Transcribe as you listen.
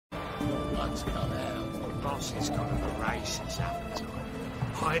blood's come out. The boss has got a voracious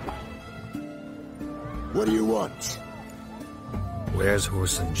appetite. What do you want? Where's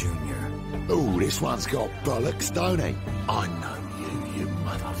Whoreson Jr.? Oh, this one's got bollocks, don't he? I know you, you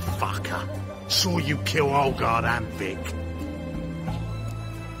motherfucker. Saw you kill Olgard and Vic.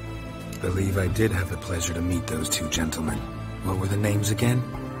 Believe I did have the pleasure to meet those two gentlemen. What were the names again?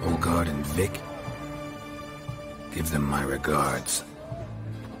 Olgard and Vic? Give them my regards.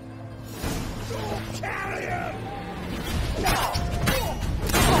 Carry him!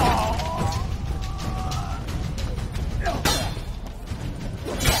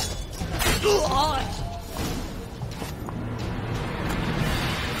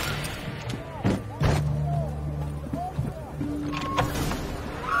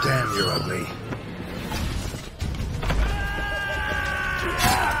 Damn, you're ugly.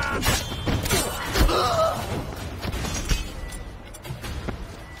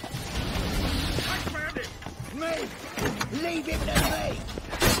 Leave him to me!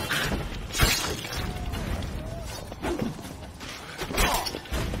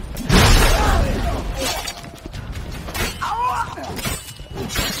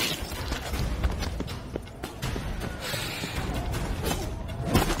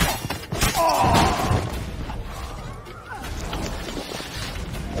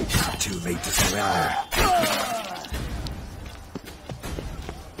 Too late to surrender.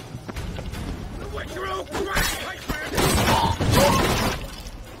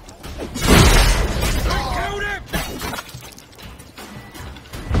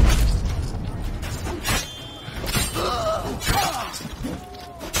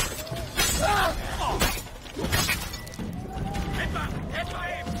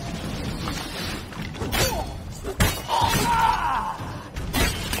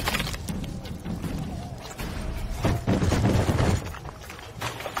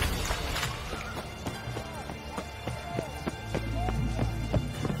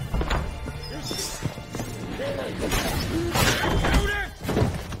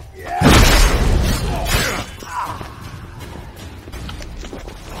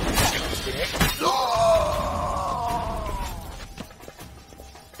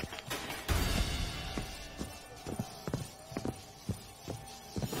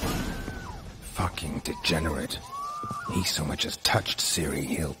 Fucking degenerate. He so much as touched Ciri,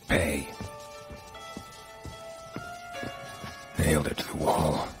 he'll pay. Nailed it to the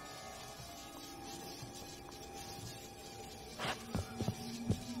wall.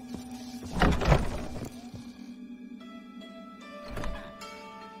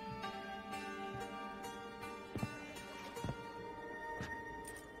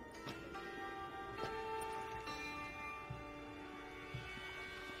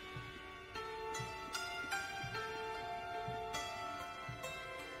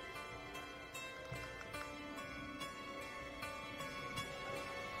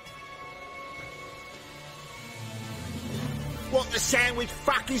 What the sandwich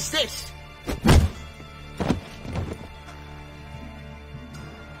fuck is this?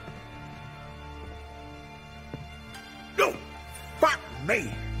 No! Fuck me!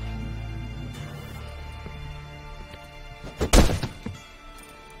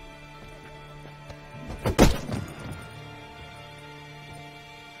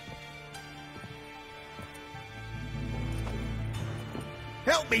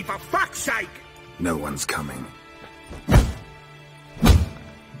 Help me, for fuck's sake! No one's coming.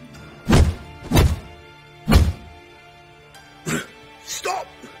 Stop!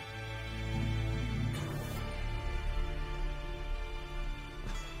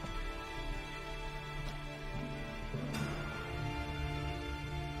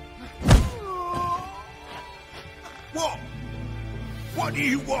 What? What do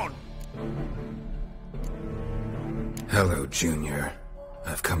you want? Hello, Junior.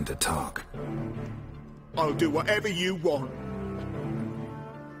 I've come to talk. I'll do whatever you want.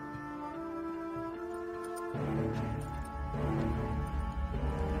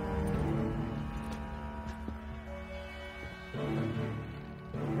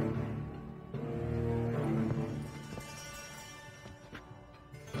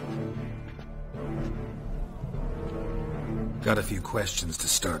 Got a few questions to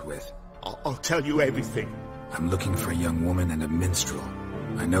start with. I'll tell you everything. I'm looking for a young woman and a minstrel.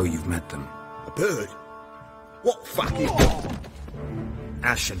 I know you've met them. A bird? What fucking...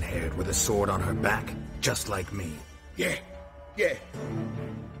 Ashen-haired with a sword on her back, just like me. Yeah.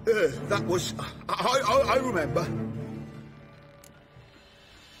 That was... I remember.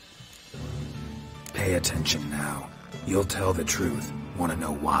 Pay attention now. You'll tell the truth. Want to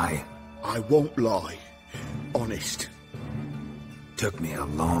know why? I won't lie. Honest. Took me a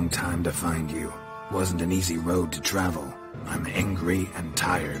long time to find you. Wasn't an easy road to travel. I'm angry and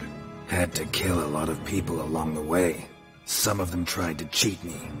tired. Had to kill a lot of people along the way. Some of them tried to cheat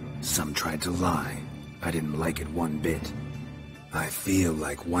me. Some tried to lie. I didn't like it one bit. I feel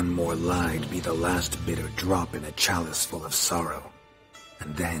like one more lie'd be the last bitter drop in a chalice full of sorrow.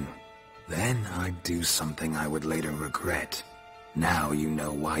 And then I'd do something I would later regret. Now you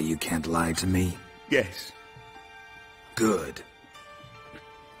know why you can't lie to me? Yes. Good.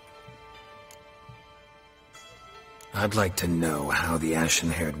 I'd like to know how the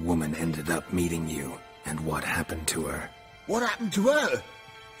ashen-haired woman ended up meeting you, and what happened to her. What happened to her?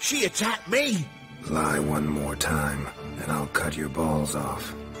 She attacked me! Lie one more time, and I'll cut your balls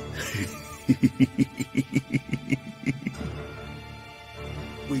off.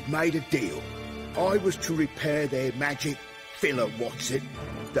 We'd made a deal. I was to repair their magic filler, Whoreson.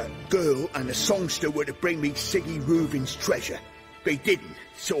 The girl and the songster were to bring me Siggy Reuben's treasure. They didn't,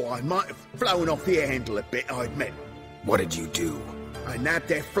 so I might have flown off the handle a bit, I admit. What did you do? I nabbed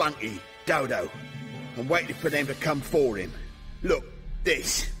their flunky, Dodo, and waited for them to come for him. Look,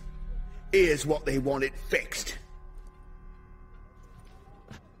 this. Here's what they wanted fixed.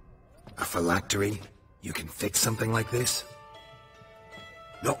 A phylactery? You can fix something like this?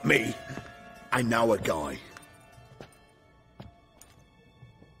 Not me. I know a guy.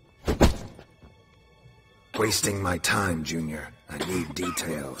 Wasting my time, Junior. I need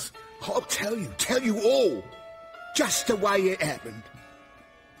details. I'll tell you all. Just the way it happened.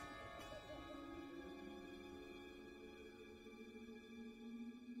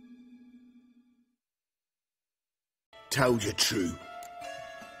 Told you true.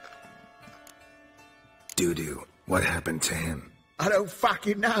 Doo-doo, what happened to him? I don't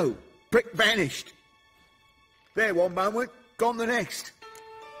fucking know. Brick vanished. There one moment, gone the next.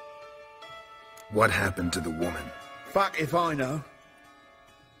 What happened to the woman? Fuck if I know.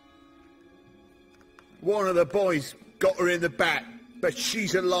 One of the boys got her in the back, but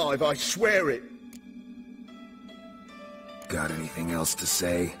she's alive, I swear it. Got anything else to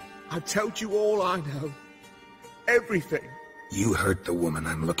say? I've told you all I know. Everything. You hurt the woman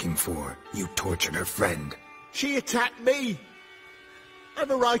I'm looking for. You tortured her friend. She attacked me. I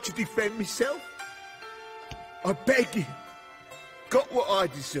have a right to defend myself. I beg you. Got what I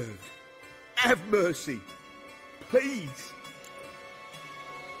deserved. Have mercy. Please.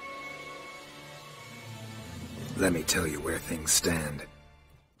 Let me tell you where things stand.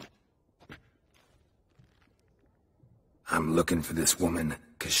 I'm looking for this woman,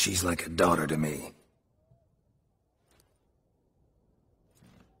 'cause she's like a daughter to me.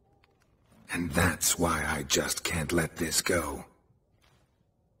 And that's why I just can't let this go.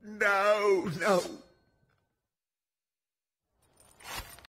 No.